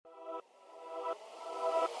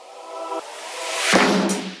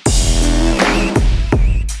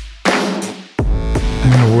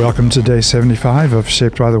Welcome to day 75 of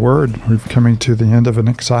Shaped by the Word. We're coming to the end of an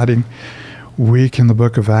exciting week in the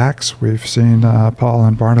book of Acts. We've seen Paul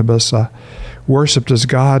and Barnabas worshipped as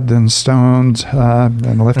God, then stoned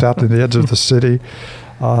and left out to the edge of the city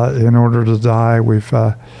in order to die. We've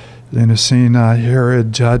seen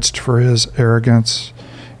Herod judged for his arrogance,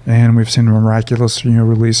 and we've seen a miraculous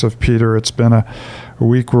release of Peter. It's been a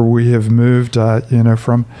week where we have moved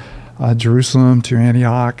from Jerusalem to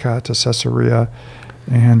Antioch to Caesarea.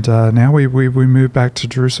 And now we move back to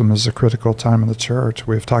Jerusalem as a critical time in the church.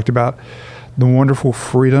 We've talked about the wonderful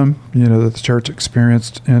freedom, that the church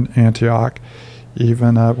experienced in Antioch.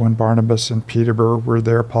 Even when Barnabas and Peter were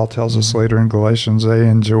there, Paul tells us later in Galatians, they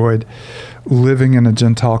enjoyed living in a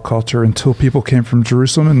Gentile culture until people came from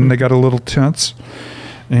Jerusalem, and they got a little tense.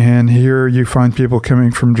 And here you find people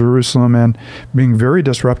coming from Jerusalem and being very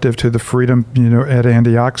disruptive to the freedom, at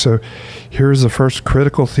Antioch. So here's the first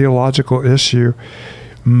critical theological issue.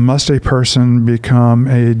 Must a person become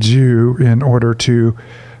a Jew in order to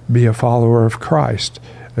be a follower of Christ?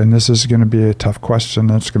 And this is going to be a tough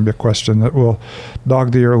question. It's going to be a question that will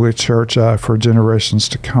dog the early church for generations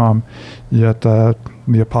to come. Yet the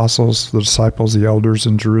apostles, the disciples, the elders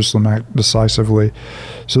in Jerusalem act decisively.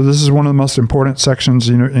 So this is one of the most important sections,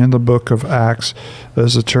 in the book of Acts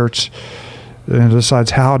as the church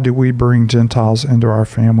decides how do we bring Gentiles into our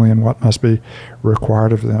family and what must be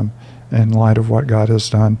required of them in light of what God has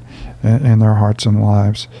done in their hearts and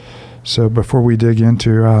lives. So before we dig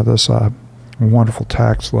into this wonderful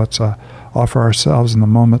text, let's offer ourselves in the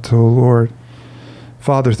moment to the Lord.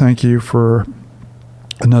 Father, thank you for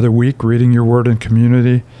another week reading your word in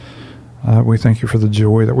community. We thank you for the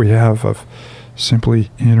joy that we have of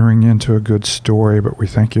simply entering into a good story, but we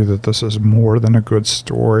thank you that this is more than a good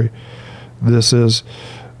story. This is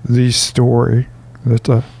the story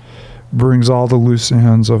that brings all the loose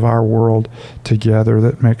ends of our world together,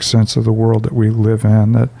 that makes sense of the world that we live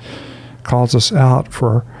in, that calls us out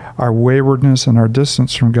for our waywardness and our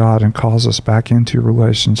distance from God and calls us back into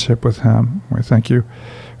relationship with Him. We thank you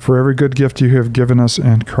for every good gift you have given us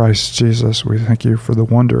in Christ Jesus. We thank you for the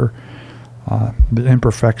wonder, the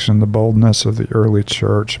imperfection, the boldness of the early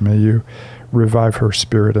church. May you revive her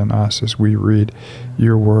spirit in us as we read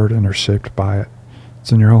your word and are shaped by it.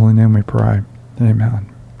 It's in your holy name we pray.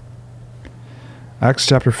 Amen. Acts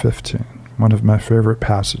chapter 15, one of my favorite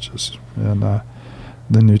passages in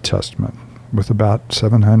the New Testament, with about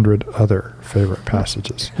 700 other favorite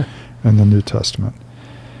passages in the New Testament.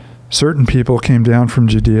 Certain people came down from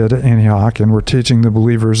Judea to Antioch and were teaching the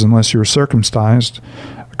believers, unless you are circumcised,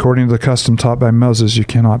 according to the custom taught by Moses, you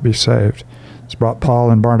cannot be saved. This brought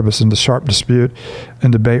Paul and Barnabas into sharp dispute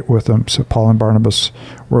and debate with them. So Paul and Barnabas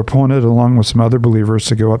were appointed, along with some other believers,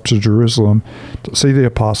 to go up to Jerusalem to see the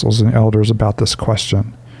apostles and elders about this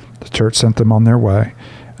question. The church sent them on their way.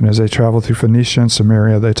 And as they traveled through Phoenicia and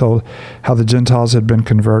Samaria, they told how the Gentiles had been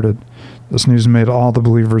converted. This news made all the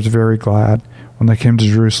believers very glad. When they came to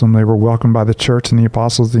Jerusalem, they were welcomed by the church and the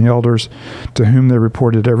apostles and the elders, to whom they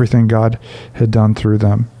reported everything God had done through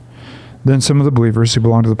them. Then some of the believers who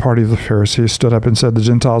belonged to the party of the Pharisees stood up and said the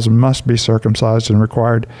Gentiles must be circumcised and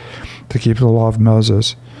required to keep the law of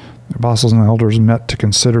Moses. The apostles and the elders met to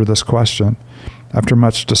consider this question. After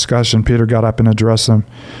much discussion, Peter got up and addressed them.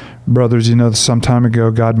 Brothers, you know that some time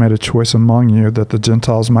ago God made a choice among you that the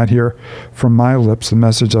Gentiles might hear from my lips the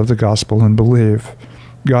message of the gospel and believe.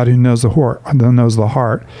 God, who knows the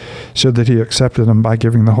heart, showed that he accepted them by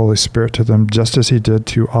giving the Holy Spirit to them, just as he did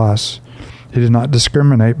to us. He did not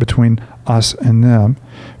discriminate between us and them,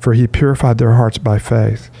 for he purified their hearts by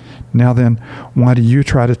faith. Now then, why do you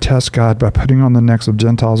try to test God by putting on the necks of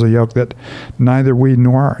Gentiles a yoke that neither we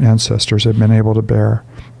nor our ancestors have been able to bear?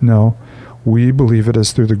 No, we believe it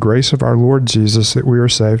is through the grace of our Lord Jesus that we are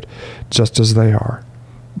saved, just as they are.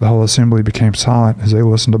 The whole assembly became silent as they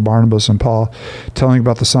listened to Barnabas and Paul telling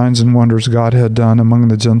about the signs and wonders God had done among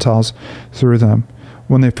the Gentiles through them.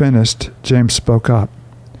 When they finished, James spoke up.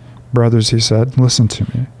 Brothers, he said, listen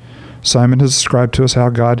to me. Simon has described to us how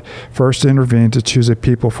God first intervened to choose a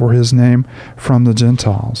people for his name from the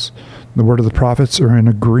Gentiles. The word of the prophets are in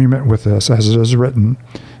agreement with this, as it is written,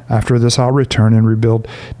 after this I'll return and rebuild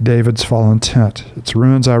David's fallen tent. Its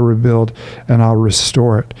ruins I rebuild, and I'll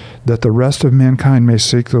restore it, that the rest of mankind may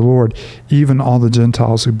seek the Lord, even all the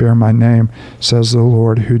Gentiles who bear my name, says the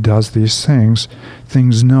Lord, who does these things,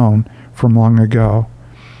 things known from long ago.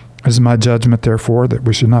 It is my judgment, therefore, that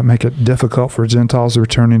we should not make it difficult for Gentiles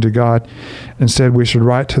returning to God. Instead, we should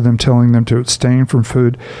write to them, telling them to abstain from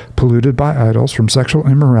food polluted by idols, from sexual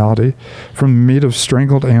immorality, from the meat of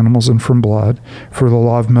strangled animals, and from blood. For the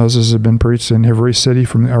law of Moses has been preached in every city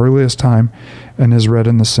from the earliest time, and is read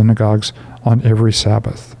in the synagogues on every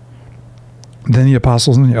Sabbath. Then the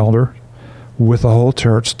apostles and the elder, with the whole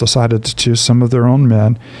church, decided to choose some of their own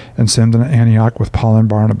men and send them to Antioch with Paul and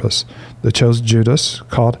Barnabas. They chose Judas,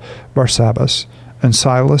 called Barsabbas, and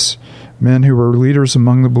Silas, men who were leaders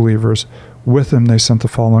among the believers. With them they sent the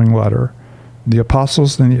following letter. The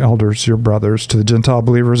apostles and the elders, your brothers, to the Gentile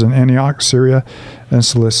believers in Antioch, Syria, and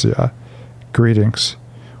Cilicia, greetings.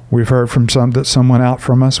 We've heard from some that some went out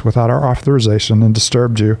from us without our authorization and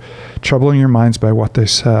disturbed you, troubling your minds by what they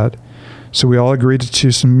said. So we all agreed to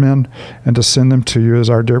choose some men and to send them to you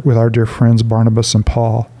with our dear friends Barnabas and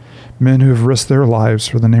Paul, men who have risked their lives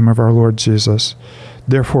for the name of our Lord Jesus.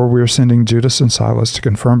 Therefore we are sending Judas and Silas to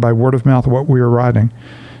confirm by word of mouth what we are writing.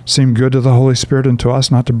 Seemed good to the Holy Spirit and to us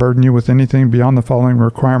not to burden you with anything beyond the following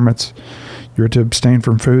requirements. You are to abstain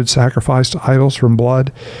from food sacrificed to idols, from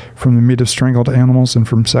blood, from the meat of strangled animals, and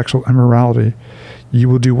from sexual immorality. You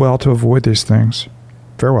will do well to avoid these things.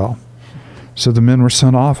 Farewell. So the men were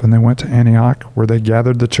sent off, and they went to Antioch, where they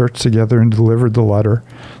gathered the church together and delivered the letter.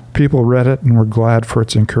 People read it and were glad for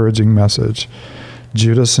its encouraging message.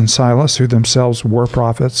 Judas and Silas, who themselves were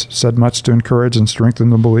prophets, said much to encourage and strengthen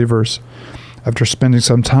the believers. After spending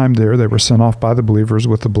some time there, they were sent off by the believers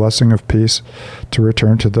with the blessing of peace to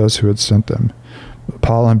return to those who had sent them. But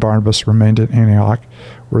Paul and Barnabas remained at Antioch,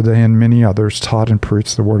 where they and many others taught and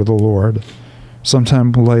preached the word of the Lord.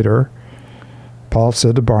 Sometime later, Paul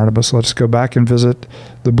said to Barnabas, let us go back and visit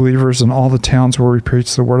the believers in all the towns where we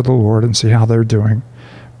preach the word of the Lord and see how they're doing.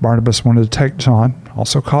 Barnabas wanted to take John,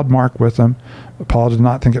 also called Mark, with them, but Paul did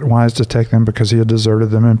not think it wise to take them because he had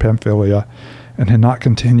deserted them in Pamphylia and had not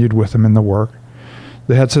continued with them in the work.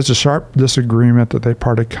 They had such a sharp disagreement that they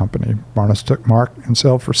parted company. Barnabas took Mark and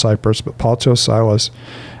sailed for Cyprus, but Paul chose Silas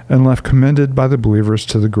and left, commended by the believers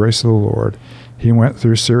to the grace of the Lord. He went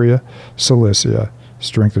through Syria, Cilicia,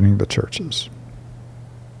 strengthening the churches.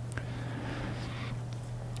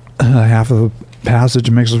 Half of the passage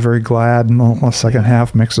makes us very glad, and the second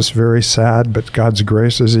half makes us very sad, but God's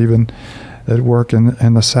grace is even at work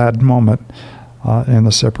in the sad moment in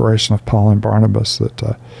the separation of Paul and Barnabas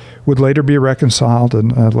that would later be reconciled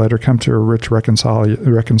and later come to a rich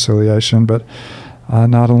reconciliation. But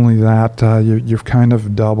not only that, you've kind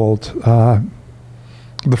of doubled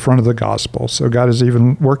the front of the gospel. So God is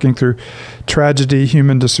even working through tragedy,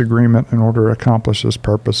 human disagreement in order to accomplish his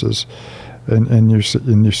purposes. And you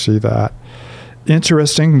see that.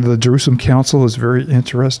 Interesting, the Jerusalem Council is very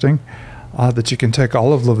interesting, that you can take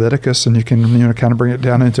all of Leviticus and you can kind of bring it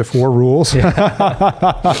down into 4 rules. Yeah.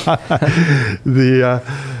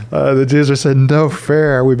 The Jews are saying, no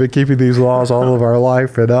fair, we've been keeping these laws all of our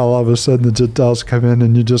life, and now all of a sudden the Gentiles come in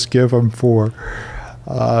and you just give them 4.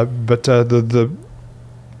 But the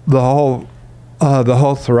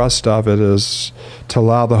whole thrust of it is to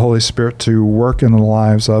allow the Holy Spirit to work in the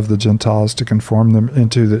lives of the Gentiles, to conform them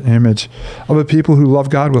into the image of a people who love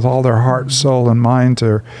God with all their heart, soul, and mind,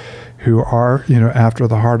 who are, after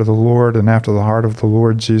the heart of the Lord and after the heart of the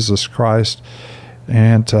Lord Jesus Christ,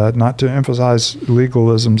 and not to emphasize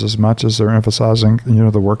legalisms as much as they're emphasizing,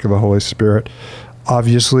 the work of the Holy Spirit.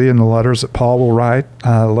 Obviously, in the letters that Paul will write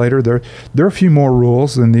later, there are a few more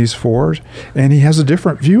rules than these 4, and he has a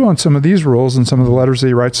different view on some of these rules in some of the letters that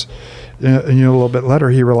he writes. A little bit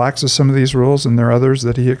later, he relaxes some of these rules, and there are others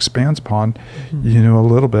that he expands upon, a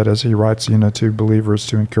little bit as he writes, to believers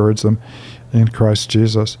to encourage them in Christ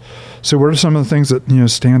Jesus. So, what are some of the things that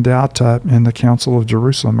stand out in the Council of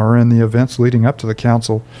Jerusalem, or in the events leading up to the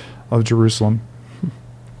Council of Jerusalem?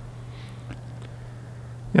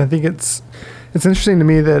 Yeah, I think it's interesting to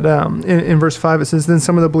me that in verse 5 it says, then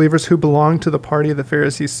some of the believers who belonged to the party of the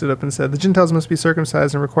Pharisees stood up and said, the Gentiles must be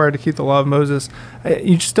circumcised and required to keep the law of Moses.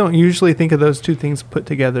 You just don't usually think of those two things put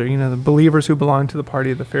together, the believers who belong to the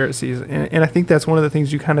party of the Pharisees. And I think that's one of the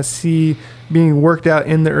things you kind of see being worked out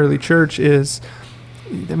in the early church is,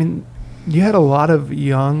 you had a lot of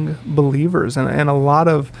young believers and a lot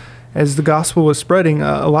of, as the gospel was spreading,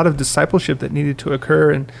 a lot of discipleship that needed to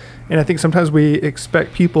occur. And I think sometimes we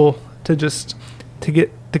expect people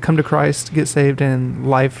to come to Christ, get saved, and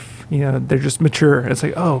life, they're just mature. It's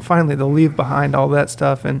like, oh, finally they'll leave behind all that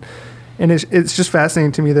stuff. And it's just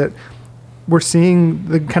fascinating to me that we're seeing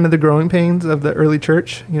the kind of the growing pains of the early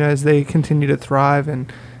church, as they continue to thrive,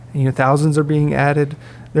 and thousands are being added.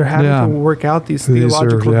 They're having to work out these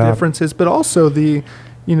theological differences, but also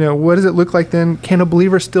what does it look like then? Can a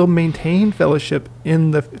believer still maintain fellowship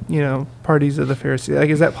in the, parties of the Pharisees? Like,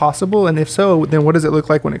 is that possible? And if so, then what does it look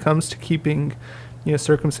like when it comes to keeping,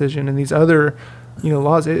 circumcision and these other,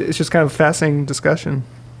 laws? It's just kind of a fascinating discussion.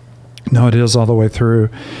 No, it is all the way through.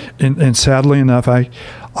 And sadly enough,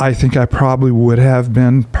 I think I probably would have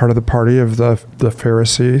been part of the party of the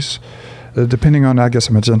Pharisees. depending on, I guess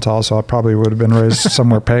I'm a Gentile, so I probably would have been raised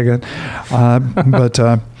somewhere pagan. But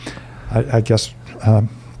I guess,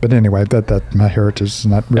 but anyway, that my heritage is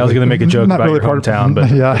not really. I was going to make a joke about really your hometown, but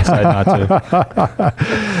I decided not to.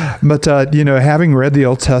 But, having read the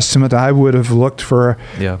Old Testament, I would have looked for,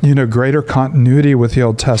 greater continuity with the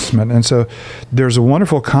Old Testament. And so there's a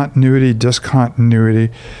wonderful continuity,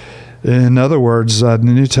 discontinuity. In other words, the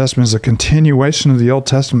New Testament is a continuation of the Old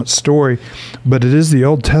Testament story, but it is the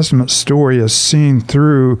Old Testament story as seen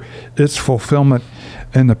through its fulfillment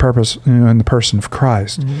in the purpose, in the person of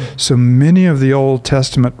Christ. Mm-hmm. So many of the Old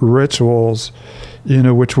Testament rituals,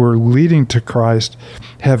 which were leading to Christ,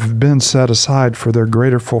 have been set aside for their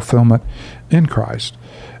greater fulfillment in Christ.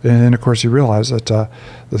 And of course, you realize that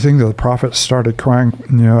the thing that the prophets started crying,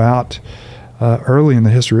 out early in the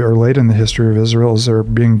history or late in the history of Israel as they're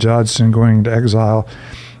being judged and going into exile,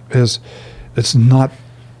 is it's not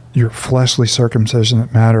your fleshly circumcision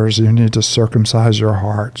that matters. You need to circumcise your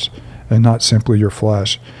hearts and not simply your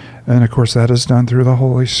flesh. And of course, that is done through the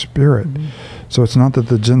Holy Spirit. Mm-hmm. So it's not that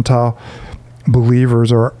the Gentile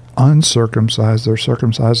believers are uncircumcised. They're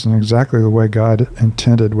circumcised in exactly the way God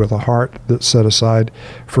intended, with a heart that's set aside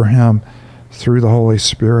for Him through the Holy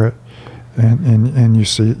Spirit. And you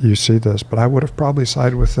see this. But I would have probably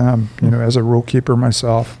sided with them. As a rule keeper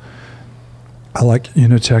myself, I like,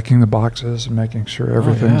 checking the boxes and making sure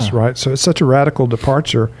everything's right. So it's such a radical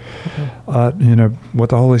departure. Okay. What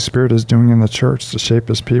the Holy Spirit is doing in the church to shape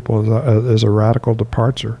His people is a radical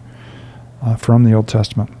departure from the Old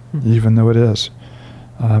Testament, mm-hmm. even though it is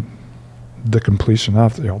the completion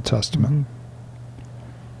of the Old Testament. Mm-hmm.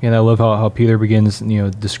 And I love how Peter begins,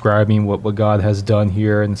 describing what God has done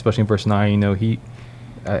here, and especially in verse 9, he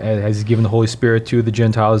has given the Holy Spirit to the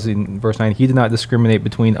Gentiles. In verse 9, He did not discriminate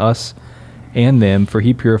between us and them, for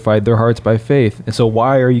He purified their hearts by faith. And so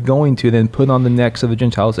why are you going to then put on the necks of the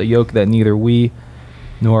Gentiles a yoke that neither we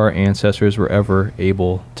nor our ancestors were ever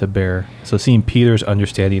able to bear? So seeing Peter's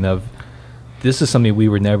understanding of this is something we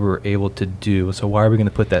were never able to do, so why are we going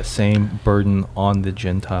to put that same burden on the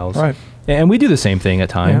Gentiles? Right. And we do the same thing at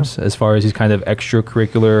times, as far as these kind of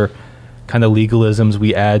extracurricular kind of legalisms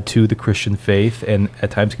we add to the Christian faith, and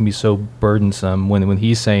at times can be so burdensome when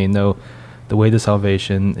He's saying, no, the way to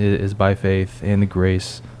salvation is by faith and the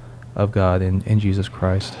grace of God in Jesus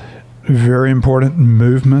Christ. Very important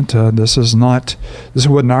movement. This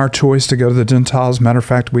wasn't our choice to go to the Gentiles. Matter of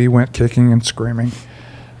fact, we went kicking and screaming.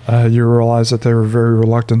 You realize that they were very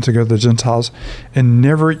reluctant to go to the Gentiles, and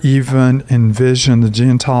never even envisioned the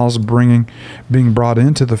Gentiles being brought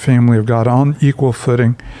into the family of God on equal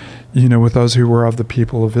footing, with those who were of the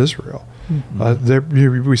people of Israel.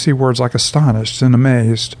 Mm-hmm. We see words like astonished and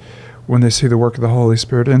amazed when they see the work of the Holy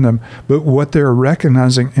Spirit in them. But what they're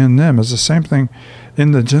recognizing in them is the same thing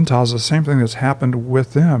in the Gentiles, the same thing that's happened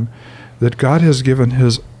with them, that God has given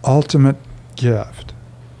His ultimate gift.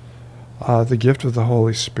 The gift of the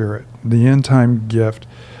Holy Spirit, the end-time gift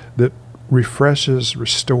that refreshes,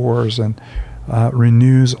 restores, and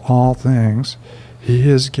renews all things. He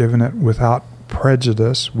has given it without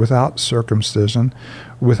prejudice, without circumcision,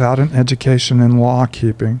 without an education in law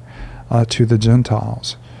keeping to the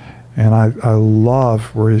Gentiles. And I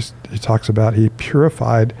love where he talks about He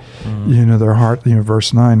purified, their heart.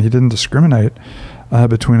 Verse 9, He didn't discriminate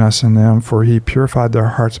between us and them, for He purified their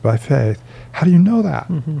hearts by faith. How do you know that?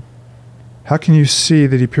 Mm-hmm. How can you see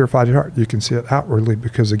that He purified your heart? You can see it outwardly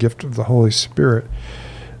because the gift of the Holy Spirit,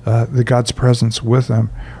 the God's presence with them,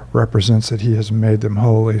 represents that He has made them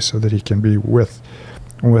holy so that He can be with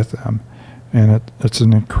them. And it's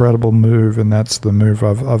an incredible move, and that's the move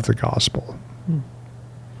of the gospel.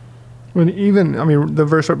 When the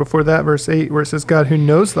verse right before that, verse 8, where it says, God who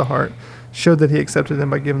knows the heart showed that He accepted them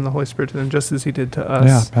by giving the Holy Spirit to them, just as He did to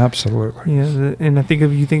us. Yeah, absolutely. And I think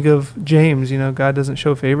you think of James, God doesn't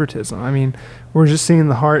show favoritism. We're just seeing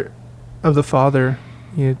the heart of the Father,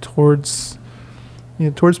 towards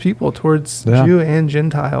people, towards Jew and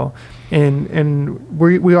Gentile. And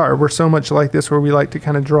we're so much like this, where we like to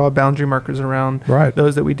kind of draw boundary markers around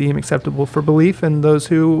those that we deem acceptable for belief, and those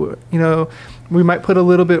who, we might put a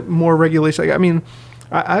little bit more regulation.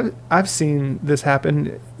 I've seen this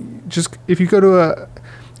happen. Just if you go to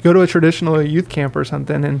a traditional youth camp or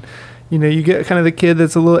something, and you get kind of the kid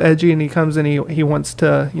that's a little edgy, and he comes and he wants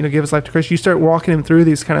to give his life to Christ. You start walking him through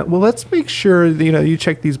these kind of, let's make sure that, you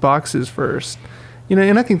check these boxes first. And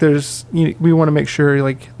I think we want to make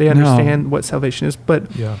sure they understand what salvation is, but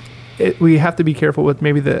we have to be careful with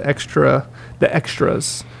maybe the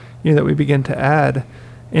extras that we begin to add.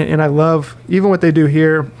 And I love even what they do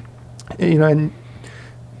here, and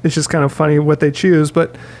it's just kind of funny what they choose,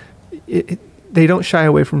 but they don't shy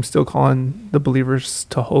away from still calling the believers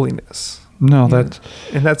to holiness. No, Yeah.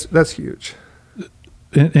 And that's huge.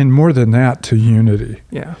 and more than that, to unity.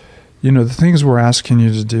 Yeah. The things we're asking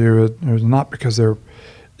you to do are not because they're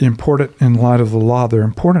important in light of the law. They're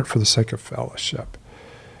important for the sake of fellowship.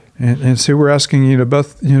 And so we're asking you to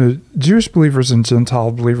both, Jewish believers and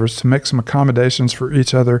Gentile believers to make some accommodations for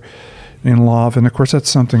each other in love. And of course, that's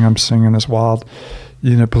something I'm seeing in this wild,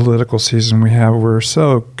 political season we have. We're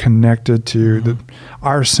so connected to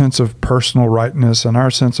our sense of personal rightness and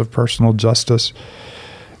our sense of personal justice.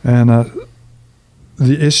 And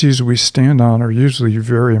the issues we stand on are usually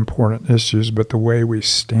very important issues, but the way we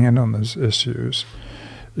stand on those issues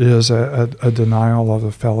is a denial of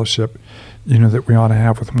the fellowship, that we ought to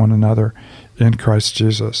have with one another in Christ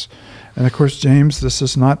Jesus. And of course, James, this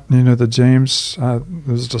is not, the James,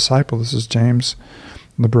 his disciple, this is James,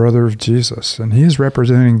 the brother of Jesus. And he is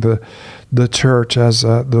representing the church as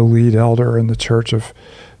the lead elder in the church of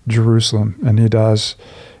Jerusalem. And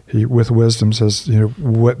he with wisdom says,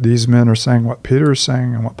 what these men are saying, what Peter is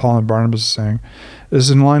saying, and what Paul and Barnabas are saying is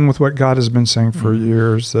in line with what God has been saying for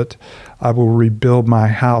years, that I will rebuild my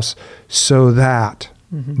house so that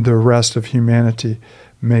the rest of humanity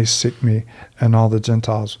may seek me and all the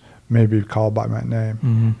Gentiles may be called by my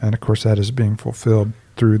name. And of course, that is being fulfilled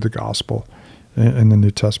through the gospel in the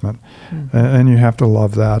New Testament. And you have to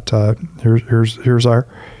love that.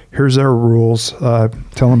 Here's our rules.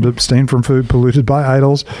 Tell them to abstain from food polluted by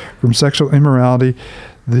idols, from sexual immorality,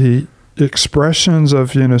 the expressions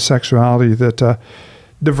of sexuality that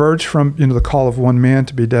diverge from the call of one man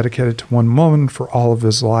to be dedicated to one woman for all of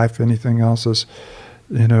his life. Anything else is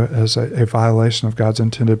as a violation of God's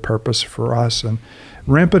intended purpose for us. And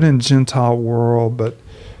rampant in Gentile world, but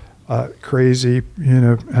crazy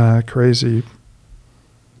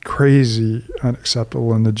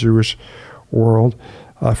unacceptable in the Jewish world.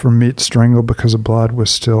 For meat strangled because the blood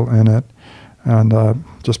was still in it. And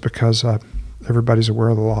just because everybody's aware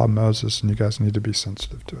of the law of Moses, and you guys need to be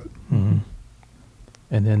sensitive to it.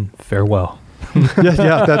 And then farewell.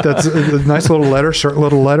 That's a nice little letter, short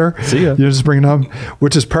little letter. See ya. You just bring it up,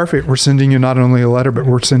 which is perfect. We're sending you not only a letter, but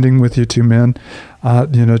we're sending with you two men,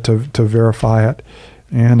 to verify it.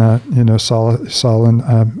 And, Silas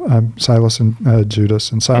and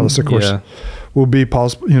Judas. And Silas, of course, will be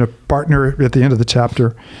Paul's, partner at the end of the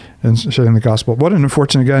chapter in sharing the gospel. What an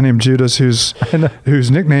unfortunate guy named Judas, whose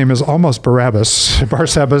nickname is almost Barabbas,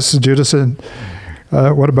 Barsabbas, Judas, and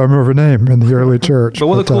what a bummer of a name in the early church. But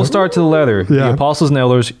what a cool start to the letter. Yeah. The apostles and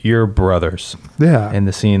elders, you're brothers. Yeah. In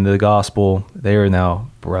the scene of the gospel, they are now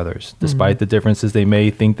brothers. Despite the differences they may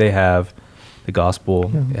think they have, the gospel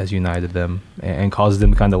has united them and causes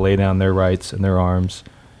them to kind of lay down their rights and their arms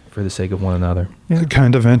for the sake of one another. Yeah.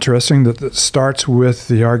 Kind of interesting that it starts with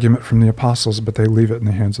the argument from the apostles, but they leave it in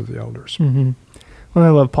the hands of the elders. Well, I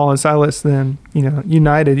love Paul and Silas then,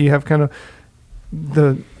 united. You have kind of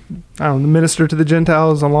the minister to the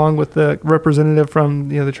Gentiles along with the representative from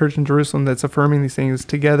the church in Jerusalem that's affirming these things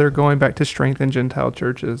together, going back to strengthen Gentile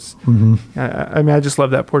churches. I just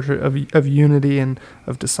love that portrait of unity and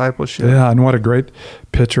of discipleship. Yeah, and what a great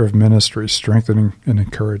picture of ministry, strengthening and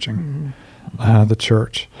encouraging the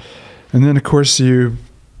church. And then, of course, you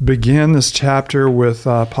begin this chapter with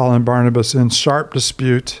Paul and Barnabas in sharp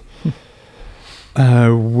dispute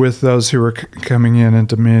with those who are coming in and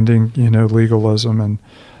demanding, legalism. And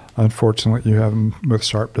unfortunately, you have them with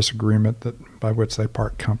sharp disagreement by which they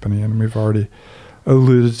part company. And we've already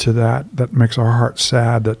alluded to that. That makes our hearts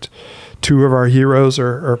sad that two of our heroes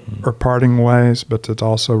are parting ways, but it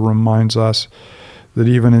also reminds us that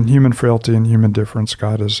even in human frailty and human difference,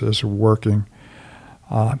 God is working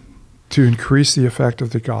to increase the effect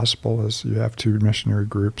of the gospel as you have two missionary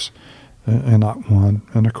groups and not one.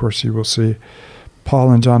 And of course, you will see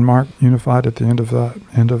Paul and John Mark unified at the end of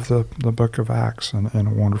the book of Acts in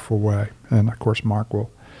a wonderful way. And of course, Mark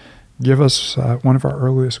will give us one of our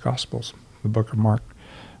earliest gospels, the book of Mark,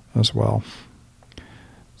 as well.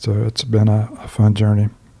 So it's been a fun journey.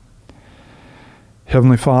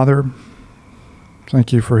 Heavenly Father,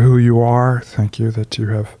 thank you for who you are. Thank you that you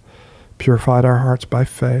have purified our hearts by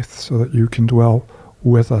faith so that you can dwell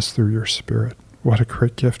with us through your Spirit. What a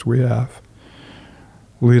great gift we have.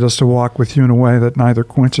 Lead us to walk with you in a way that neither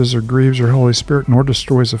quenches or grieves your Holy Spirit nor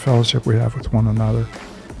destroys the fellowship we have with one another.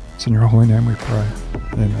 It's in your holy name we pray.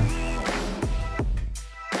 Amen.